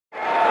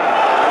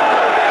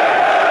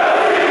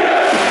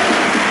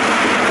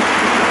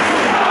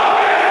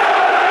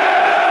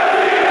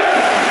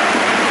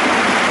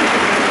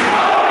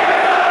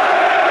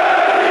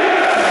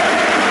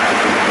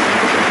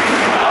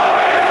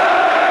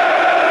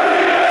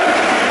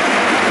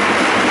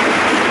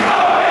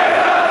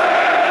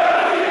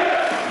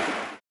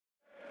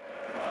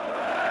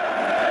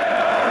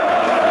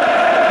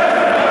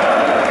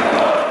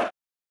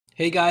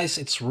Hey guys,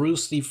 it's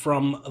Roosty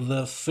from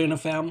the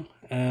FinFM,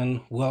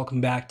 and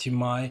welcome back to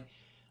my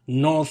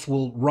North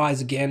Will Rise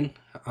Again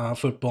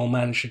Football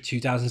Manager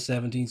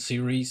 2017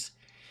 series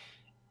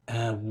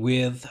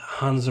with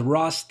Hans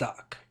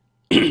Rostock.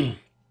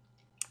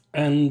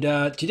 And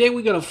today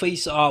we're gonna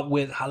face off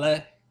with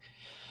Halle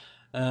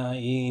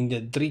in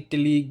the Dritte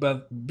League.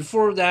 But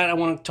before that, I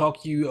want to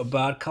talk to you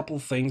about a couple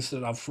of things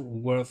that are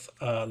worth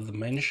the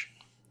mention.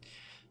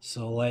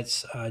 So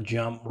let's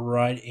jump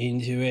right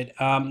into it.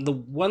 The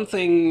one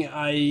thing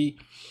I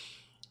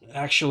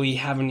actually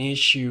have an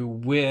issue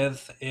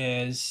with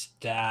is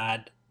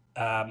that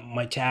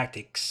my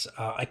tactics.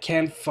 I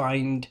can't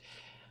find.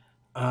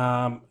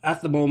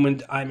 At the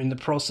moment, I'm in the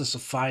process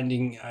of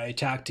finding a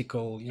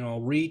tactical,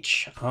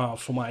 reach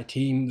for my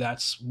team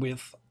that's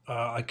with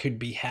I could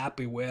be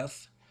happy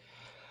with.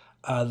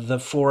 The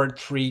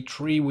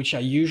 4-3-3, which I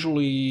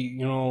usually,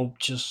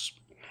 just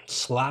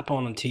slap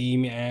on a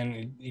team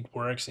and it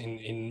works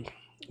in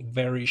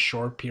very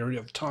short period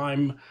of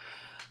time.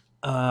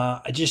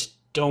 I just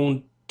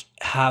don't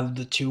have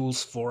the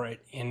tools for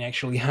it. And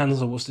actually,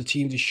 Hansa was the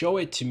team to show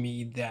it to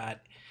me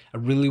that I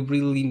really,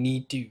 really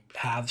need to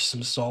have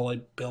some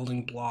solid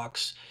building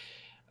blocks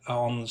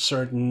on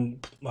certain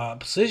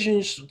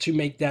positions to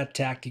make that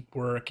tactic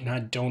work. And I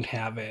don't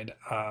have it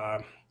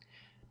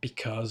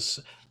because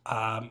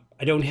I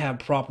don't have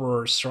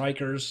proper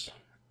strikers.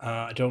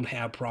 I don't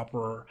have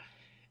proper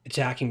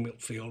attacking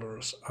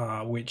midfielders,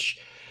 which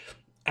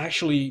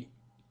actually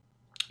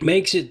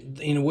makes it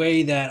in a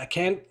way that I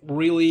can't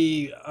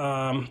really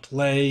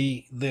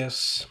play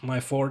this my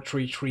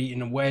 4-3-3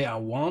 in a way I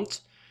want,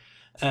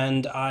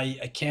 and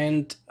I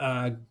can't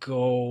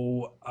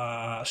go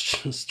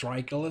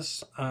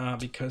strikerless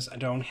because I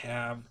don't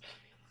have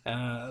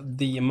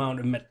the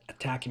amount of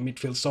attacking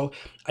midfield. So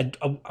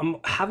I'm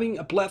having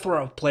a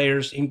plethora of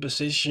players in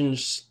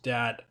positions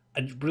that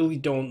I really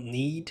don't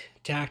need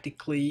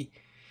tactically,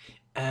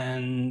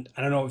 and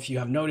I don't know if you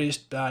have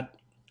noticed that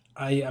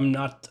I am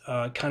not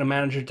a kind of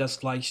manager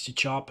that likes to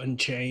chop and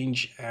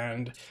change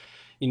and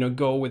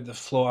go with the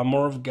flow. I'm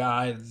more of a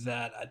guy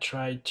that I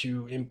try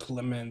to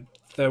implement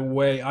the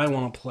way I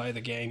want to play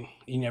the game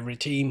in every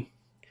team.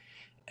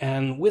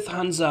 And with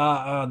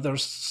Hansa,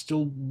 there's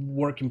still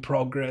work in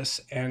progress,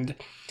 and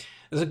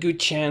there's a good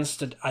chance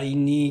that I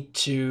need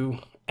to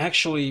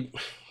actually,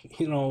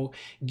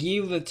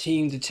 give the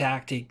team the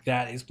tactic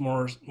that is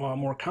more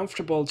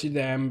comfortable to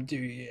them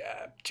to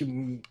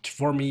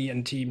for me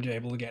and team to be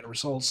able to get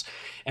results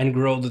and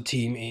grow the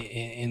team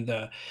in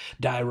the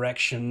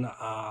direction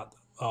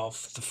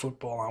of the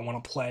football I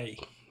want to play,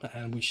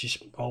 and which is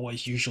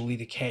always usually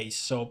the case.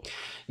 So,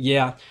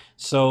 yeah,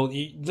 so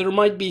there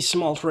might be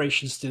some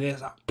alterations to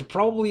this.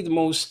 Probably the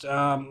most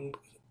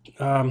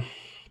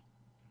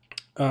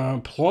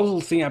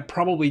plausible thing I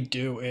probably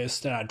do is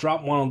that I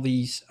drop one of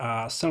these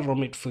central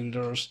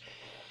midfielders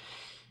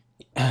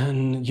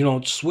and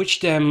switch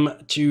them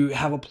to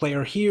have a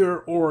player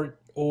here, or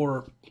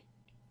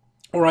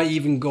I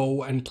even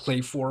go and play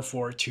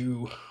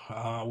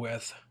 4-4-2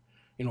 with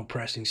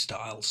pressing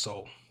style.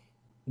 So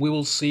we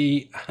will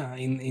see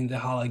in the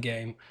Hala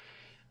game,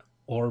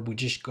 or we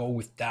just go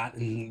with that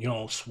and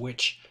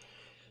switch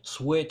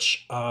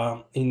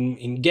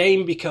in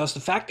game, because the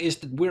fact is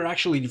that we're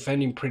actually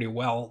defending pretty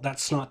well.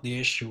 That's not the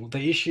issue.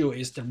 The issue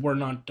is that we're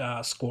not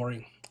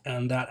scoring,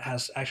 and that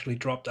has actually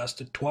dropped us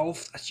to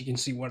 12th. As you can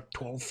see, we're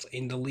 12th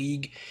in the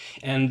league,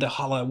 and the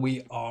Hala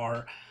we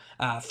are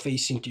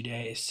facing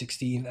today is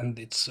 16th, and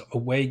it's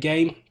away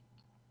game.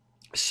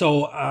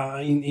 So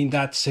in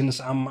that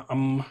sense,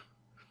 I'm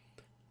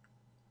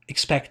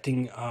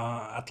expecting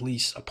at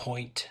least a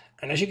point.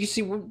 And as you can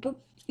see, we're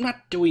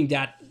not doing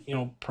that,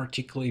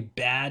 particularly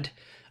bad.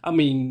 I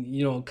mean,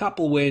 a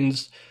couple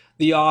wins.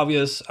 The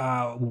obvious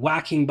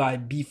whacking by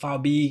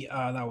BVB,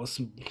 that was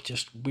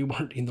just, we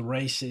weren't in the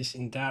races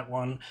in that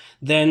one.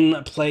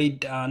 Then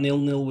played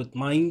 0-0 with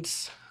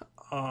Mainz.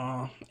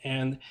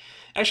 And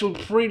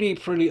actually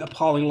pretty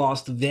appalling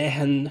loss to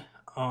Wehen,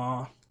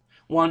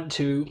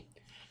 1-2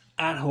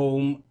 at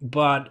home.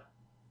 But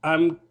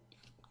I'm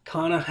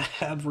kind of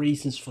have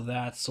reasons for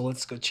that, so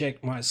let's go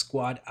check my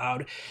squad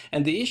out.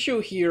 And the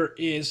issue here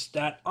is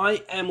that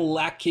I am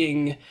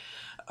lacking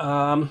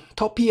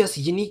Topias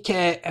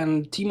Yannicke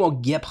and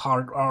Timo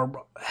Gebhardt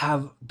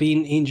have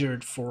been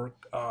injured for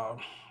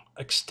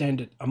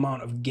extended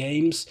amount of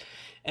games,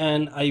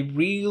 and I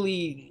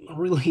really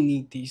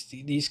need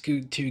these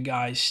two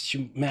guys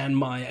to man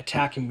my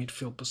attacking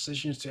midfield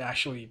positions to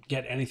actually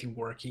get anything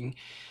working.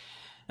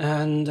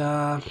 And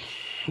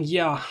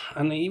yeah,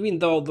 and even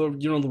though the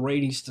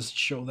ratings doesn't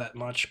show that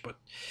much, but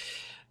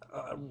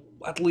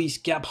at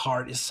least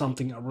Gebhardt is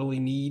something I really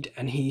need,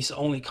 and he's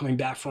only coming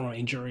back from an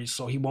injury,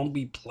 so he won't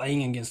be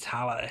playing against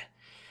Halle.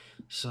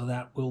 So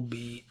that will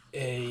be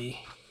a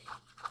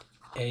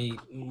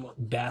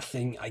bad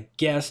thing, I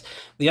guess.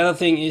 The other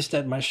thing is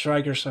that my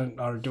strikers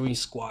are doing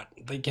squat.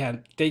 They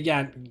can't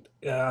get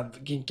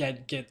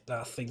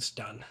things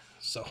done.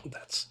 So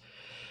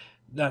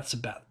that's a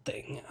bad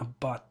thing.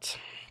 But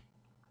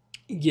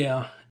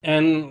yeah,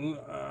 and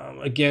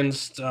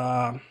against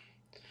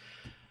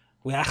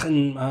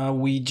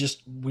we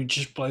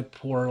just played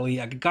poorly.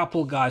 A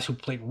couple guys who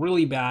played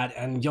really bad,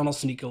 and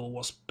Jonas Nickel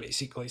was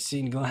basically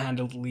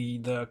single-handedly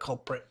the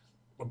culprit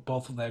of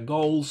both of their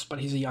goals. But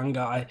he's a young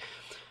guy.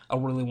 I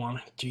really want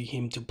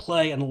him to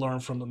play and learn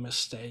from the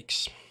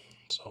mistakes.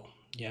 So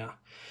yeah.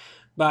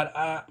 But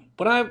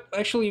what I'm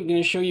actually going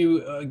to show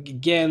you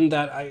again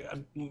that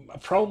I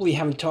probably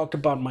haven't talked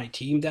about my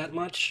team that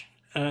much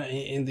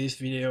in these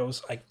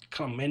videos. I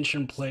kind of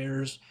mention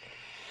players,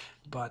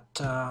 but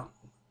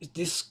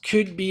this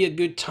could be a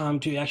good time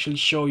to actually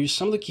show you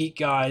some of the key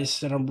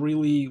guys that I'm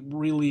really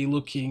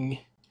looking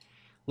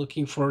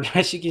for.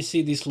 As you can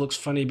see, this looks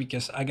funny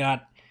because I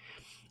got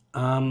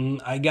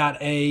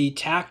a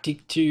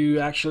tactic to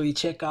actually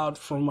check out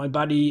from my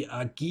buddy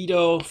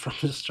Guido from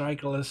the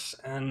Strikerless,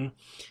 and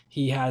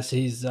he has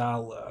his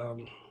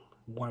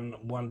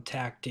one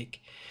tactic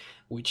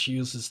which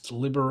uses the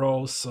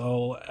libero.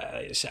 So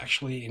it's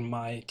actually in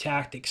my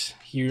tactics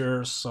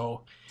here.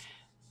 So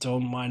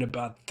don't mind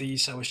about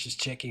these. I was just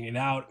checking it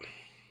out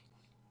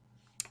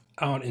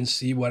and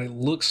see what it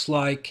looks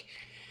like.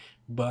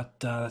 But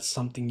that's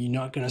something you're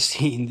not gonna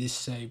see in this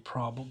save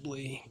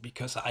probably,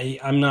 because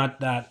I'm not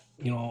that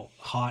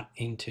hot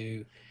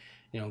into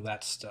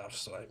that stuff,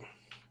 so I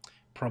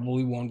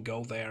probably won't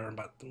go there.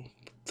 But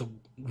the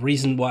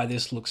reason why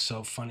this looks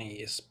so funny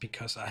is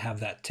because I have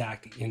that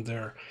tactic in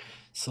there,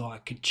 so I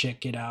could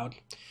check it out.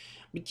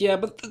 But yeah,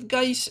 but the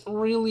guys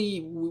really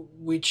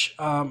which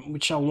I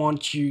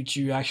want you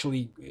to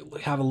actually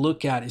have a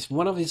look at is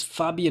one of his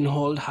Fabian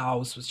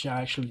Holdhaus, which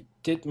I actually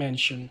did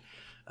mention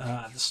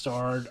at the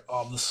start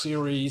of the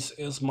series,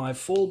 is my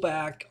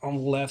fullback on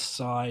the left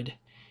side,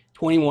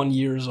 21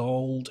 years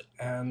old,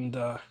 and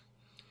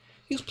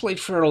he's played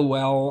fairly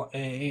well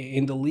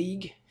in the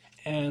league,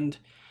 and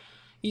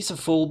he's a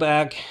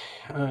fullback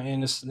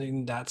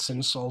in that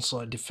sense, also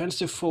a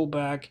defensive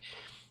fullback.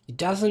 He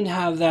doesn't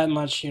have that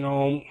much,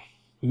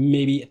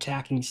 maybe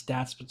attacking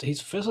stats, but his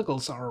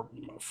physicals are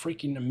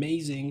freaking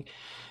amazing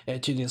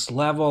to this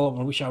level.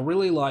 Which I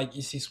really like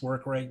is his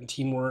work rate and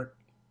teamwork,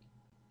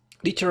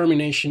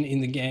 determination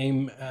in the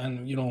game,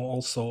 and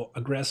also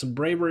aggressive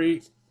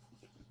bravery.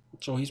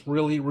 So he's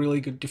really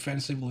good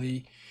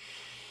defensively,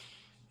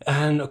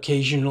 and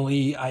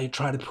occasionally I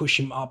try to push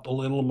him up a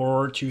little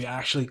more to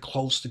actually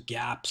close the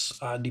gaps,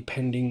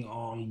 depending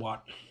on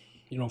what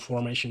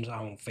formations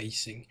I'm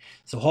facing.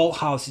 So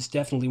House is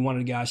definitely one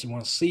of the guys you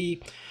want to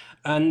see.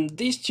 And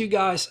these two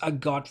guys I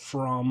got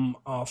from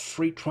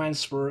free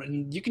transfer,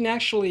 and you can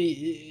actually,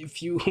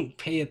 if you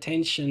pay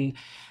attention,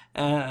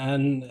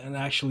 and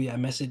actually I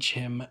message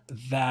him,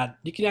 that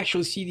you can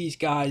actually see these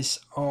guys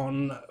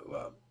on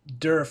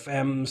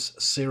DerFM's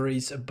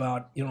series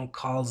about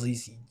Carl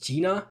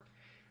Gina,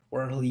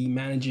 where he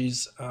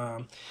manages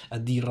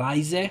Die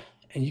Reise,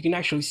 and you can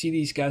actually see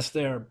these guys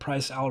there.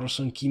 Price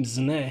Alderson, Kim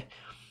Zene,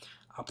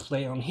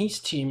 play on his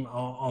team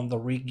on the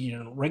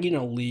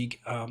regional league,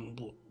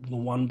 the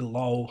one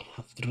below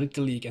the Dritte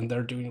League, and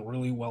they're doing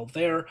really well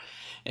there.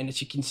 And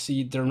as you can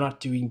see, they're not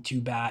doing too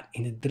bad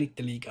in the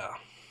Dritte Liga.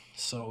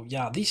 So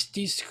yeah, these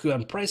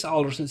two, Price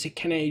Alderson is a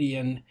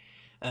Canadian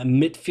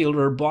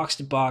midfielder,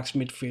 box-to-box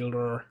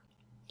midfielder.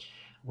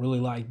 Really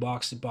like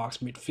box-to-box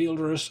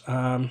midfielders.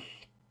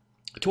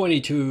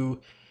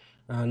 22,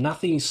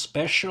 nothing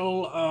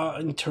special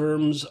in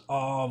terms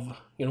of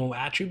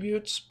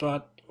attributes,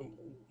 but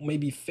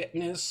maybe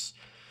fitness.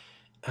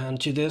 And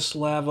to this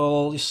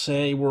level, you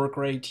say work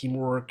rate,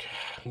 teamwork,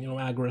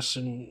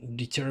 aggression,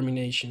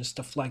 determination,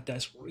 stuff like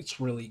that.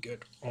 It's really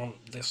good on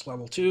this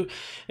level too.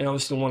 And I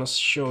also want to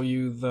show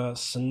you the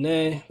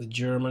Sané, the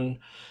German.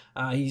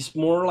 He's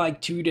more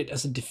like suited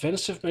as a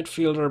defensive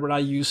midfielder, but I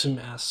use him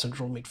as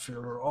central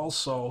midfielder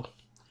also.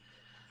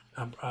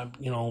 A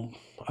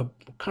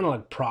kind of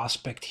like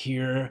prospect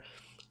here,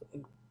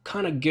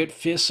 kind of good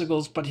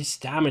physicals, but his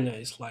stamina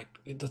is like,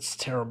 that's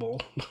terrible.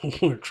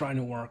 We're trying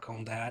to work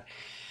on that.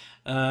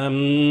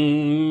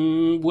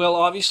 Well,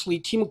 obviously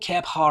Timo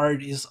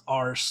Kephart is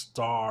our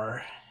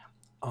star.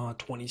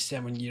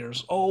 27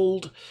 years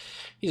old.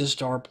 He's a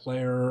star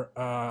player,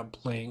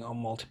 playing on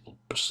multiple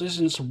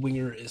positions.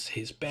 Winger is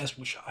his best,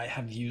 which I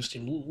have used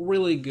in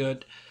really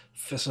good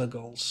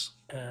physicals.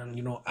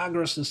 And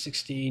aggression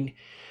 16,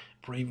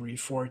 bravery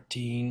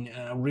 14,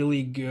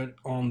 really good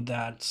on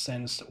that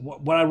sense.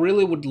 What I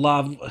really would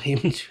love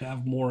him to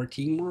have more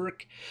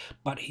teamwork,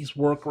 but his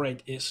work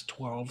rate is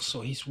 12,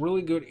 so he's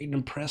really good in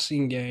the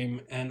pressing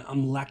game, and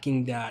I'm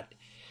lacking that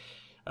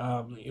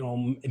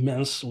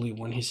immensely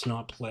when he's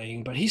not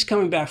playing. But he's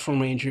coming back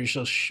from injury,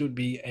 so should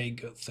be a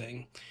good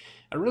thing.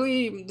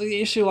 The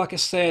issue, like I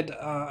said,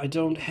 I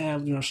don't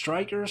have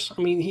strikers.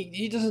 I mean,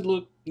 he doesn't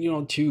look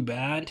too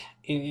bad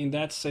in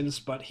that sense,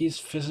 but his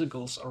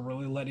physicals are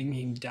really letting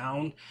him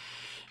down.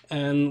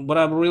 And what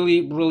I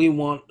really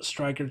want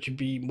striker to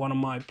be one of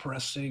my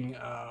pressing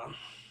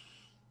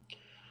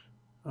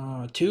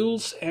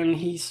tools, and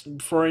he's,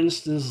 for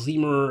instance,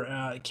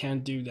 Zimmer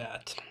can't do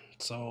that.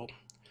 So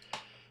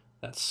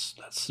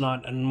that's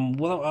not. And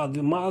well,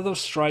 my other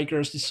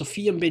strikers, the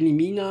Sofia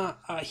Benimina,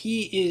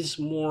 he is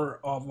more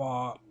of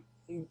a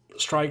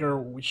striker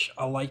which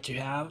I like to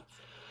have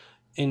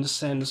in the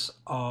sense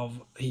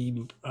of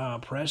he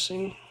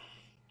pressing.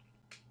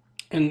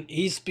 And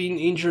he's been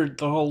injured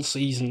the whole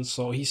season,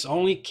 so he's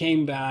only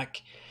came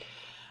back,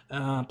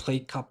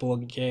 played a couple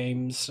of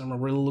games. I'm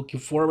really looking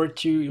forward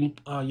to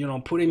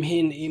put him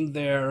in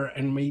there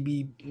and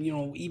maybe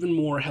even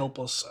more help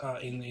us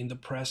in the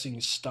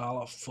pressing style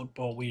of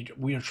football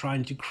we are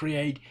trying to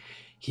create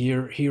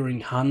here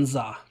in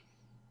Hansa.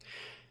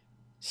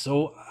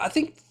 So I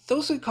think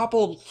those are a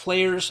couple of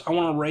players I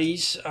want to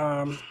raise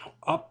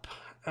up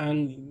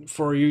and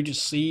for you to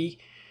see.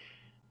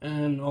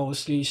 And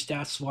obviously,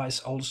 stats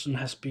wise, Olsen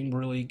has been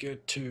really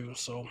good too.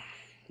 So,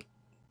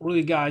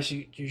 really, guys,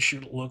 you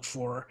should look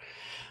for.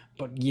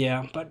 But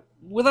yeah, but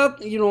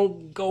without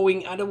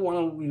going, I don't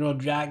want to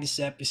drag this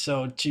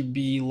episode to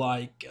be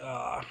like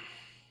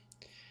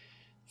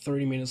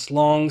 30 minutes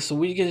long. So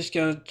we're just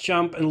gonna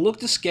jump and look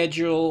the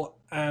schedule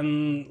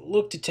and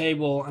look the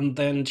table, and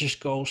then just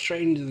go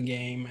straight into the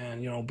game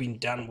and being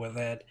done with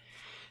it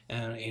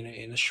and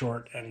in a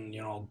short and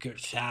good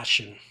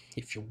fashion,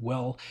 if you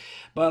will.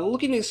 But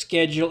looking at the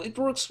schedule, it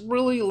works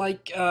really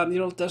like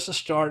that's the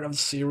start of the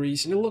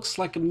series, and it looks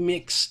like a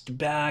mixed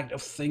bag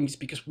of things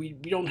because we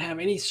don't have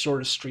any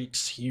sort of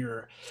streaks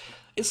here.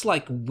 It's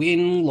like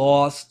win,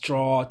 loss,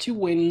 draw, 2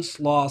 wins,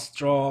 loss,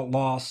 draw,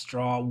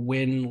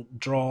 win,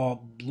 draw,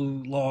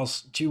 blue,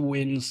 loss, 2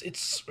 wins.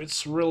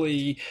 It's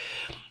really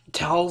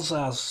tells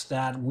us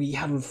that we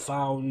haven't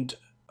found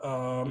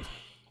our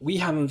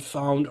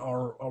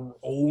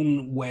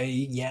own way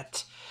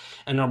yet,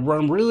 and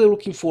I'm really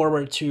looking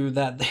forward to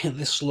that.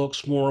 This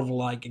looks more of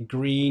like a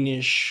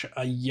greenish,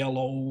 a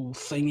yellow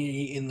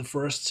thingy in the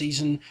first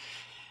season,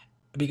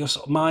 because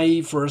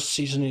my first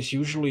season is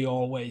usually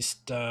always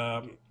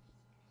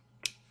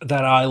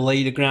that I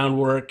lay the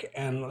groundwork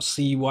and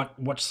see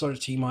what sort of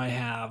team I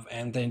have,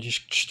 and then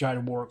just try to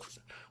work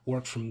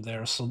from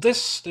there. So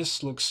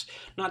this looks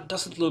not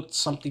doesn't look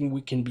something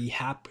we can be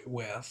happy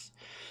with.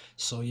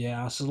 So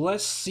yeah, so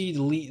let's see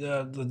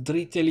the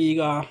Dritte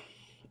Liga,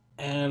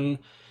 and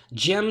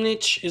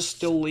Jemnich is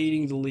still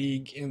leading the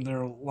league, and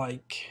they're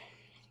like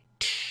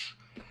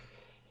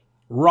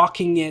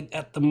rocking it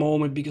at the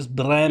moment because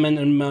Bremen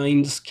and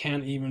Mainz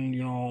can't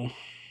even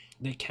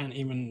they can't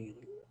even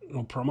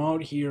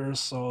promote here.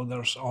 So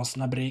there's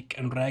Osnabrück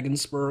and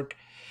Regensburg.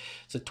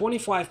 So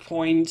 25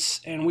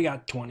 points, and we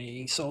got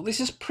 20. So this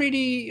is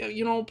pretty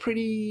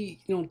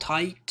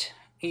tight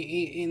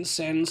in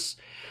sense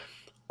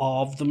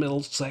of the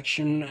middle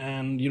section,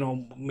 and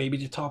maybe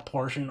the top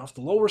portion of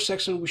the lower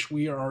section, which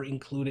we are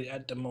included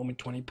at the moment.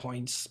 20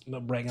 points.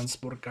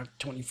 Regensburg got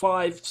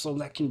 25, so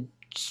that can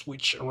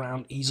switch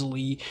around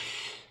easily.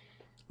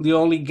 The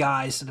only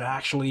guys that are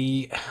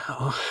actually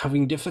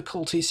having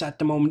difficulties at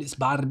the moment is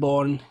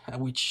Barbon,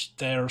 which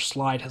their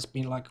slide has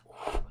been like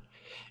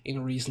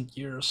in recent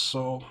years.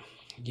 So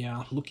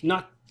yeah,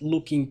 not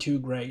looking too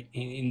great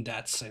in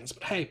that sense.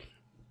 But hey,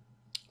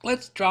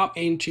 let's drop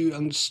into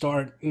and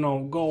start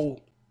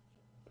go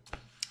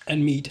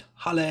and meet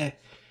Halle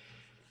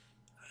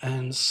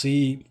and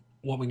see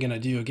what we're gonna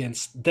do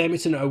against them.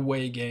 It's an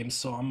away game,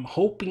 so I'm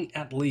hoping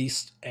at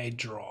least a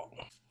draw.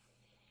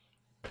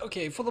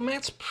 Okay, for the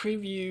match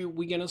preview,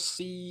 we're gonna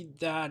see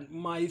that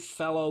my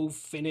fellow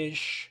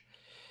Finnish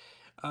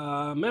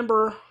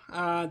member,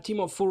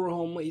 Timo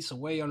Furuholm, is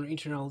away on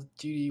internal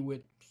duty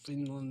with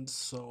Finland,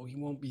 so he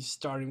won't be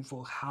starting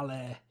for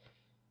Halle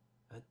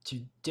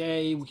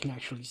today. We can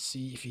actually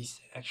see if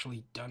he's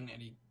actually done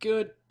any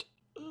good.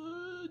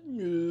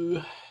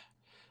 No.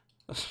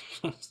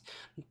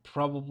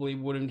 Probably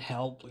wouldn't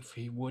help if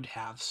he would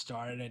have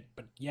started,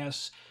 but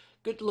yes,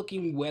 good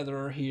looking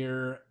weather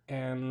here,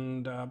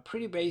 and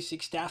pretty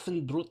basic.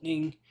 Staffen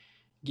Brutning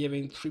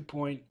giving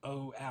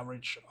 3.0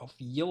 average of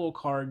yellow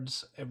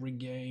cards every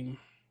game.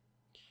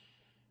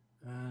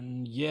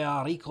 And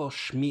yeah, Rico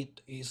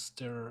Schmidt is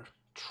their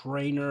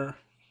trainer,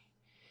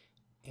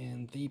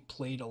 and they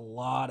played a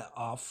lot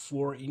of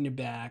 4 in the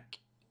back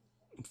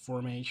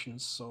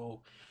formations,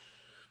 so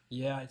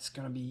yeah, it's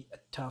gonna be a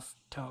tough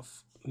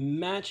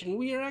match. And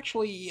we are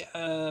actually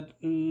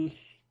some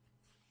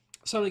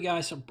of the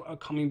guys are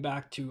coming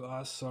back to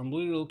us, so I'm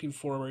really looking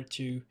forward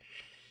to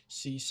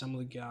see some of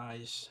the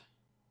guys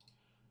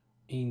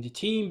in the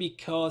team,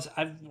 because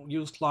I've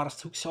used Lars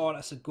Tuxal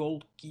as a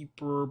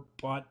goalkeeper,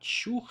 but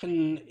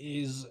Schuchen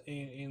is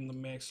in the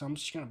mix, so I'm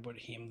just gonna put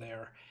him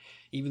there,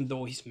 even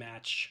though his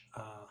match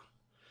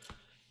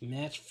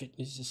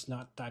fitness is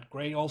not that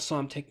great. Also,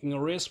 I'm taking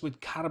a risk with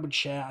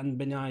Karabucha and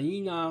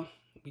Benaina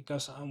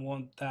because I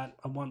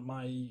want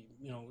my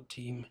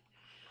team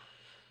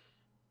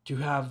to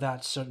have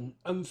that certain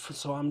oomph,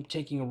 so I'm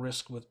taking a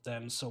risk with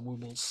them. So we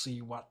will see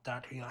what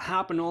that will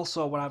happen.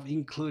 Also, what I've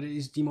included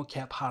is Dimo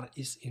Kephart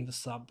is in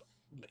the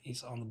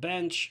is on the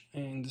bench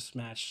in this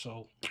match,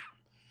 so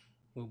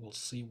we will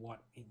see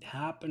what it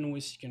happen.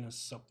 We're gonna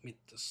submit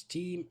this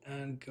team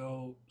and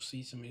go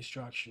see some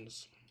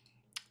instructions.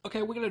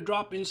 Okay, we're gonna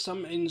drop in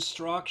some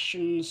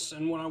instructions,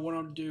 and what I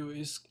want to do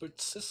is put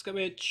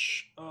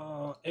Siskovic,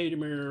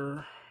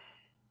 Ademir,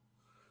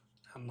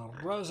 and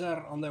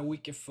Roser on the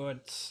weaker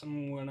foot.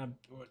 I'm gonna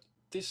put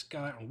this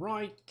guy on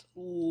right,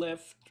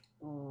 left,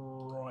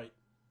 right,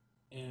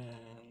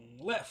 and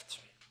left,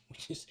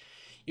 which is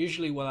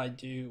usually what I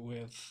do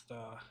with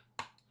the.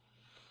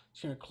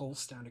 Just gonna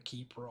close down the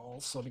keeper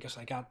also because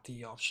I got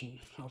the option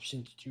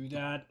to do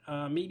that.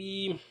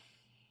 Maybe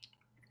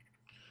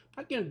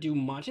not gonna do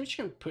much. I'm just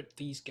gonna put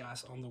these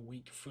guys on the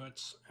weak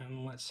foots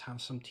and let's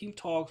have some team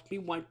talks. We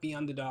might be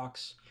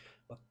underdogs,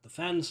 but the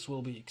fans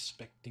will be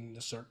expecting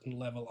a certain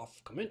level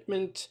of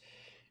commitment,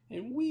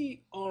 and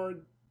we are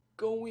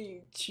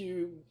going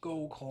to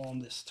go calm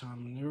this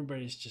time. And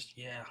everybody's just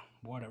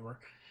whatever.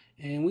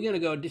 And we're gonna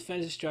go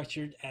defensive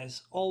structured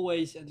as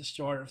always at the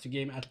start of the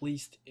game, at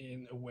least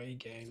in away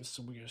games.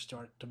 So we're gonna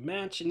start the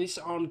match, and it's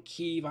on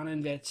Key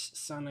Vanenvets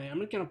Sunday. I'm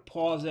not gonna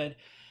pause it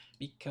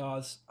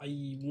because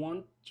I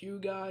want you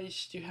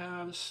guys to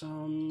have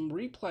some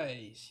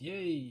replays.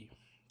 Yay!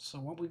 So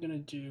what we're gonna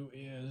do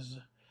is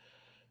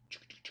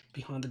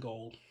behind the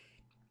goal.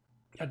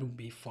 That would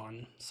be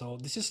fun. So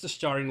this is the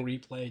starting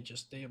replay.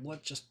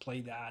 Let's just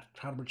play that.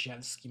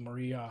 Karbuchevsky,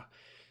 Maria,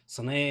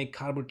 Sané,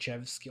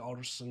 Karbuchevsky,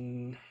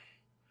 Alderson,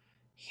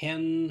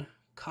 Hen,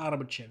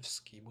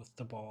 Karbuchevsky with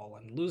the ball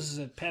and loses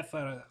it.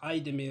 Pfeffer,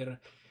 Aydemir,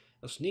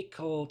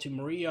 Osnikol to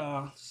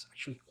Maria. It's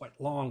actually quite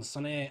long.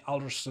 Sané,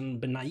 Alderson,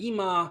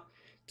 Benaima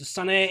to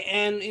Sané,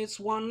 and it's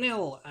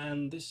 1-0.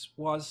 And this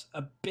was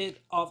a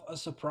bit of a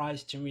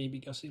surprise to me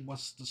because it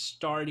was the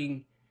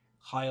starting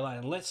highlight.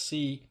 And let's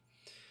see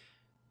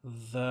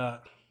the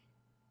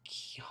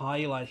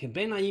highlight here.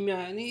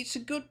 Benaima, and it's a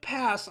good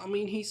pass. I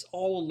mean, he's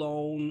all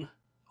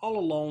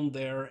alone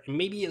there. And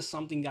maybe it's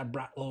something that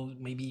Bratlow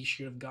maybe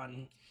should have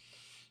gotten.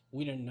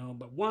 We don't know,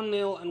 but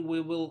 1-0, and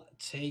we will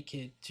take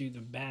it to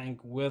the bank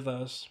with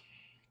us.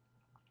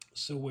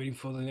 So waiting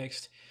for the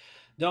next.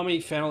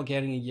 Dominic Fennell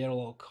getting a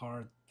yellow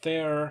card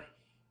there.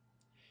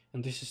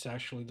 And this is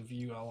actually the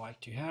view I like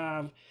to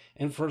have.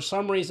 And for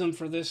some reason,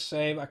 for this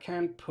save, I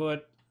can't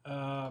put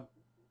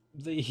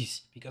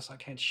these because I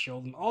can't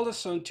show them.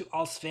 Alderson to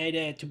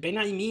Alsvede to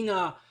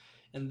Benaimina,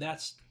 and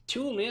that's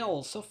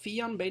 2-0.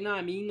 Sofian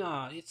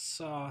Benaimina.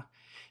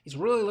 It's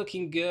really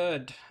looking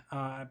good.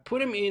 I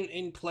put him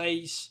in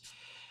place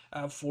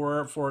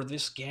for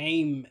this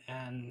game,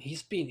 and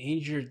he's been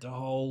injured the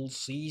whole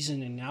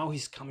season, and now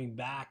he's coming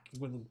back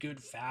with a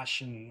good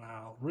fashion.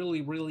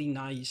 Really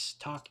nice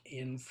tuck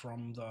in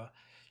from the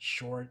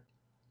short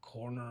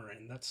corner,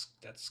 and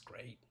that's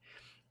great.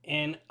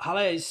 And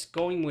Halle is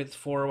going with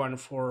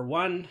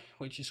 4-1-4-1,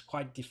 which is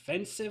quite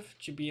defensive,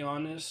 to be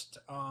honest,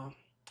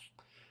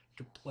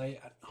 to play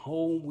at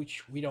home,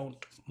 which we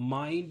don't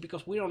mind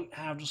because we don't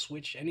have to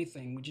switch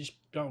anything. We just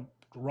don't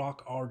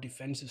rock our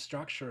defensive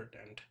structure,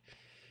 and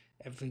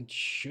everything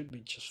should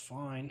be just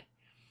fine.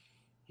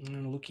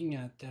 And looking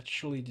at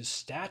actually the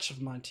stats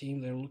of my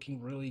team, they're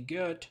looking really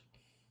good.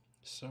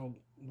 So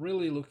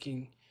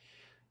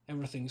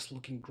everything's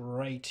looking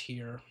great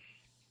here.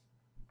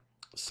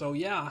 So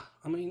yeah,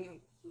 I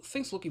mean,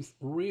 things looking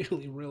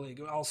really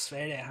good.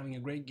 Alsvede having a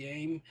great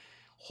game.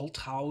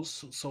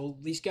 Holthaus. So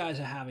these guys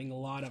are having a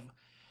lot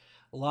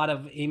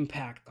of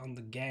impact on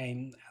the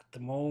game at the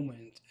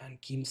moment.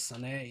 And Kim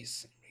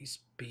Sané he's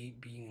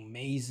being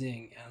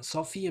amazing. And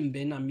Sofian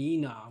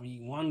Benamina, I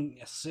mean, 1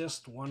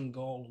 assist, 1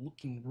 goal,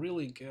 looking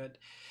really good.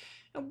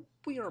 And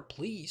we are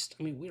pleased.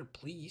 I mean, we are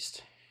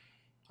pleased.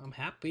 I'm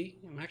happy.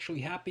 I'm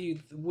actually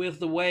happy with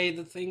the way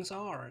the things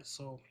are.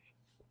 So.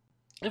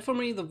 And for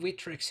me, the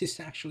Vitrix is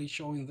actually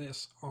showing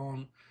this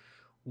on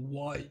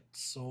white.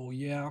 So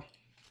yeah,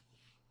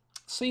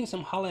 seeing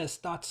some Halle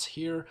stats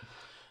here.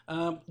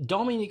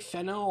 Dominic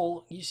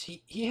Fennell,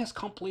 he has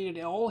completed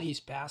all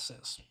his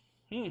passes.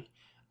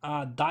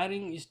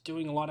 Dieting is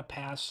doing a lot of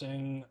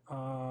passing.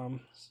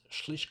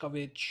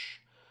 Sliskovic.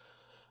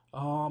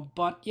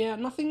 But yeah,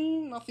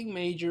 nothing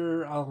major.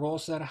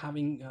 Rosa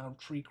having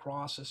 3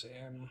 crosses,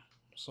 and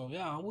so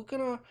yeah, we're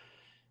gonna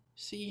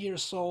see here.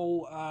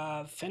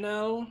 So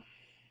Fennell.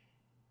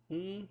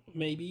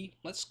 Maybe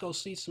let's go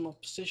see some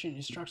opposition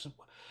instructions.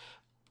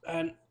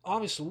 And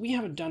obviously we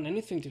haven't done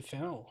anything to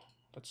Fennell.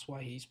 That's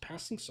why he's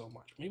passing so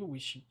much. Maybe we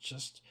should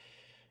just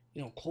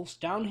close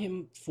down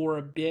him for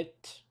a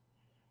bit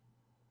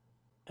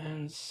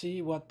and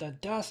see what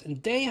that does.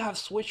 And they have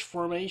switched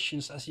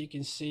formations, as you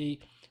can see,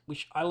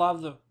 which I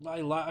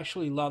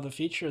actually love the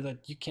feature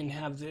that you can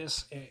have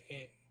this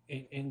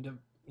in the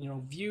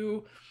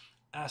view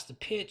as the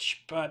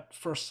pitch, but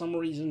for some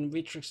reason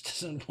Vitrix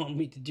doesn't want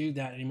me to do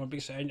that anymore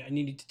because I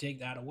needed to take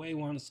that away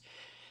once.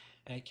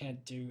 I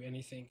can't do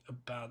anything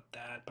about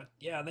that. But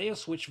yeah, they have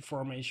switched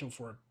formation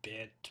for a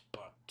bit,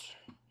 but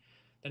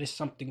that is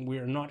something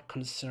we're not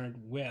concerned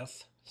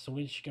with. So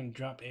we're just gonna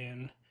drop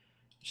in,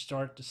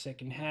 start the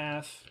second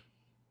half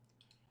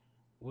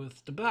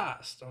with the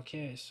blast.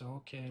 Okay,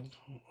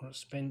 we'll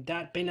spend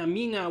that.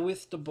 Benamina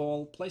with the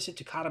ball, place it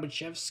to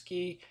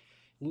Karabachevsky,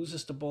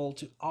 loses the ball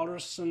to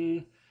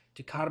Alderson,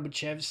 to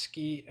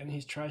Karbuchevsky, and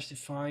he tries to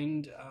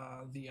find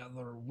the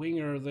other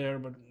winger there,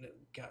 but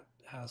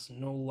has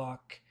no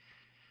luck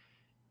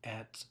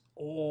at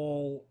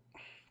all.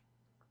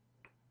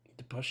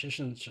 The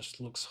position just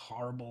looks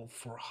horrible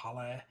for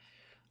Halle.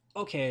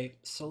 Okay,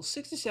 so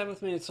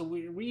 67th minute, so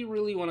we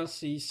really want to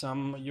see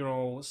some,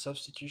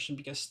 substitution,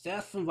 because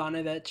Stefan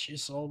Vanevich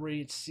is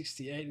already at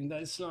 68, and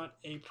that is not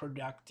a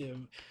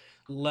productive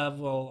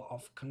level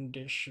of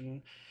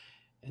condition.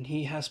 And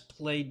he has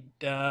played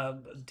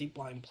deep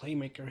line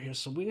playmaker here,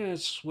 so we're going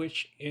to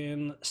switch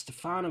in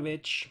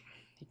Stefanovic.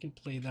 He can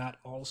play that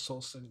also,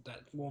 so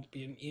that won't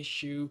be an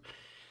issue.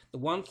 The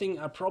one thing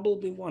I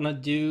probably want to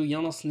do,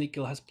 Jonas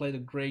Nickel has played a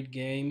great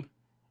game.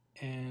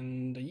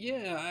 And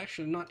yeah, I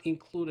actually not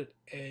included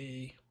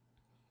a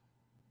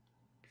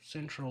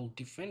central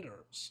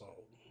defender,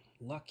 so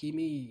lucky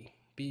me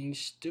being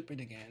stupid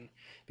again,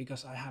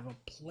 because I have a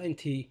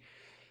plenty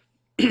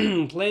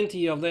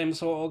plenty of them.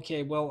 So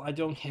okay, well, I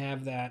don't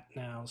have that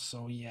now,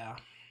 so yeah.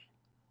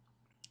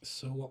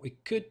 So what we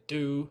could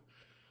do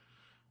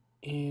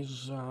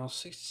is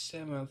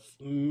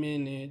 67th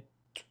minute.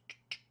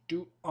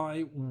 Do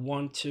I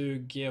want to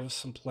give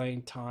some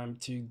playing time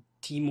to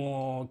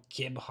Timo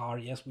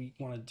Gebhardt? Yes, we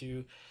want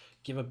to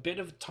give a bit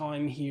of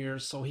time here,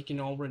 so he can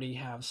already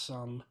have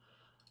some.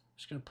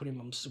 Just gonna put him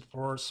on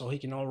support, so he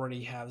can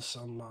already have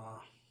some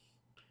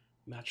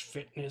match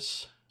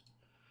fitness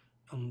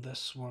on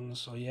this one.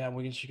 So yeah,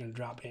 we're just gonna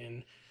drop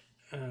in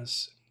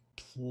as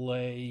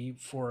play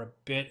for a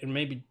bit and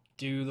maybe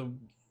do the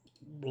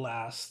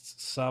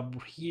last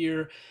sub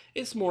here.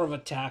 It's more of a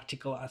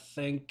tactical, I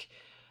think.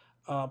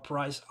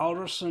 Price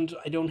Alderson,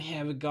 I don't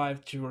have a guy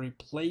to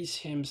replace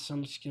him, so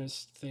I'm just gonna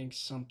think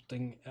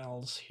something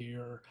else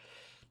here.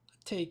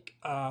 Take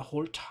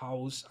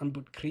Holthaus and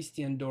put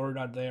Christian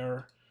Dorda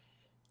there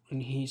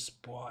in his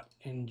spot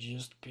and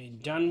just be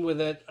done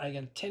with it. I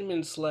got 10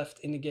 minutes left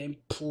in the game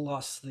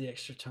plus the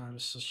extra time,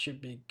 so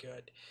should be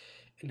good.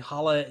 And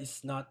Halle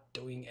is not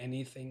doing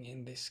anything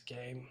in this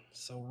game,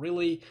 so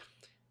really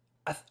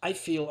I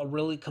feel a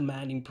really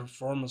commanding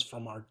performance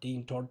from our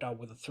team. Torta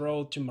with a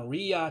throw to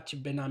Maria, to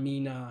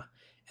Benamina,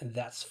 and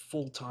that's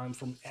full time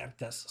from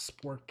Ertes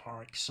Sport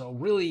Park. So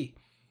really,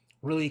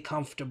 really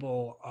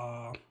comfortable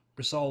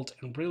result,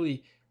 and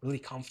really, really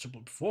comfortable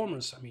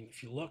performance. I mean,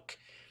 if you look,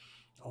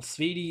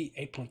 Alsvidi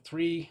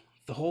 8.3,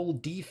 the whole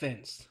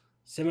defense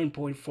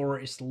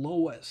 7.4 is the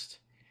lowest.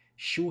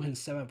 Schuhen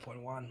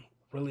 7.1,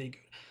 really good.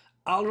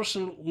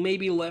 Alderson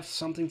maybe left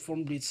something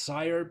from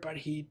desire, but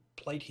he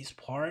played his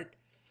part.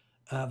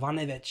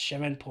 Vanevich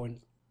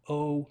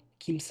 7.0,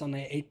 Kim Sane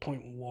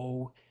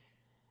 8.0,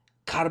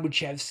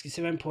 Karbuchevsky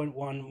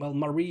 7.1, well,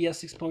 Maria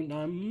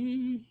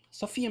 6.9,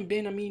 Sofia and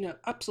Benamina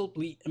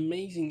absolutely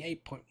amazing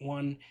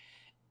 8.1,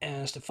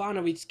 and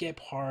Stefanovic,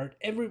 Gebhardt,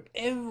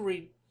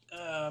 every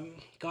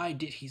guy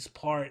did his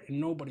part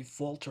and nobody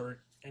faltered,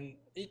 and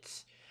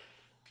it's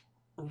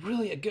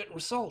really a good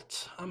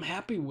result. I'm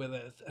happy with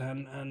it,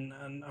 and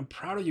I'm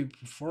proud of your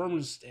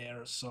performance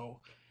there. So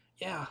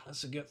yeah,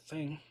 that's a good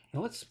thing.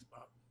 Now let's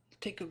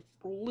take a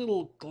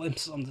little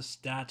glimpse on the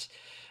stats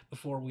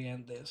before we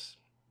end this.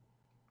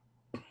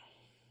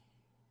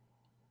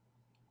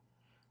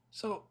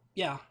 So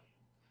yeah,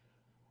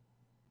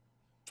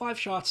 5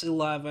 shots,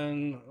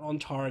 11 on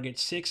target,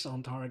 6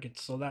 on target,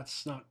 so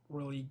that's not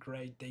really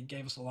great. They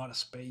gave us a lot of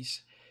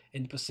space,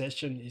 in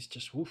possession is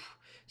just woof.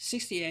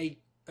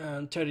 68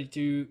 and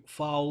 32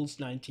 fouls,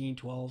 19,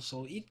 12,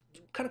 so it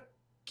kind of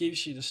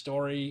gives you the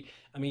story.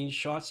 I mean,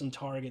 shots on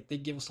target, they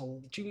give us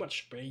too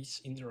much space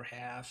in their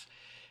half.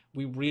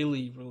 We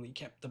really, really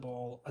kept the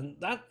ball, and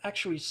that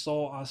actually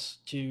saw us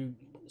to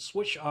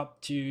switch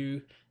up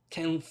to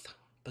 10th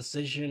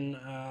position,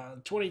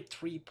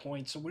 23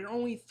 points. So we're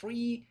only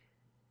 3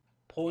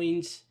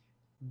 points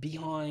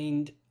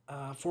behind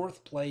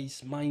fourth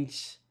place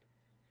Mainz.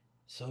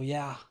 So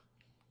yeah,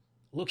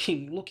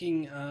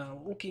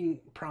 looking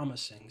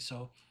promising.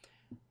 So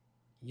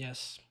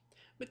yes,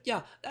 but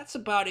yeah, that's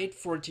about it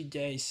for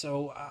today.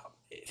 So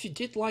if you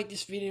did like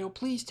this video,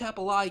 please tap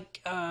a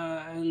like,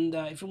 and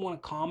if you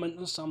want to comment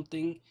on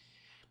something,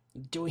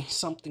 doing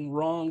something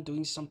wrong,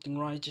 doing something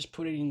right, just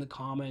put it in the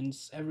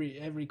comments.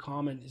 Every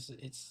comment is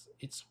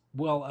it's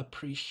well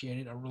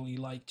appreciated. I really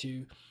like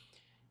to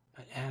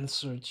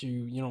answer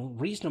to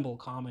reasonable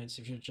comments.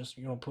 If you're just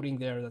putting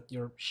there that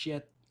you're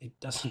shit, it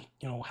doesn't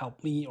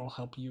help me or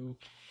help you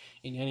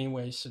in any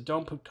way. So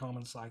don't put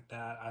comments like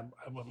that.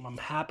 I'm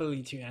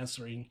happily to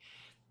answering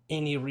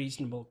any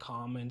reasonable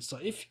comments. So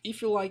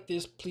if you like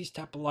this, please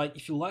tap a like.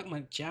 If you like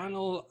my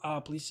channel,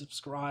 please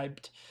subscribe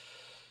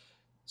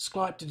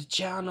to the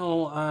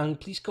channel, and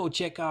please go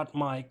check out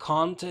my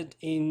content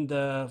in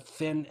the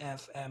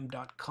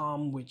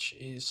finfm.com, which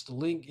is the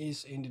link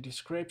is in the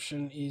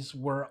description, is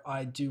where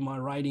I do my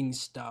writing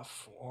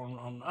stuff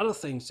on other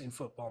things in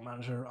Football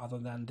Manager other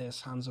than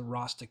this Hansa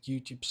Rostock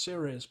YouTube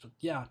series. But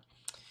yeah,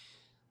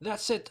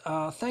 that's it.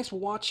 Thanks for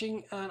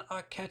watching, and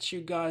I'll catch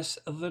you guys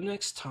the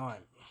next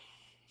time.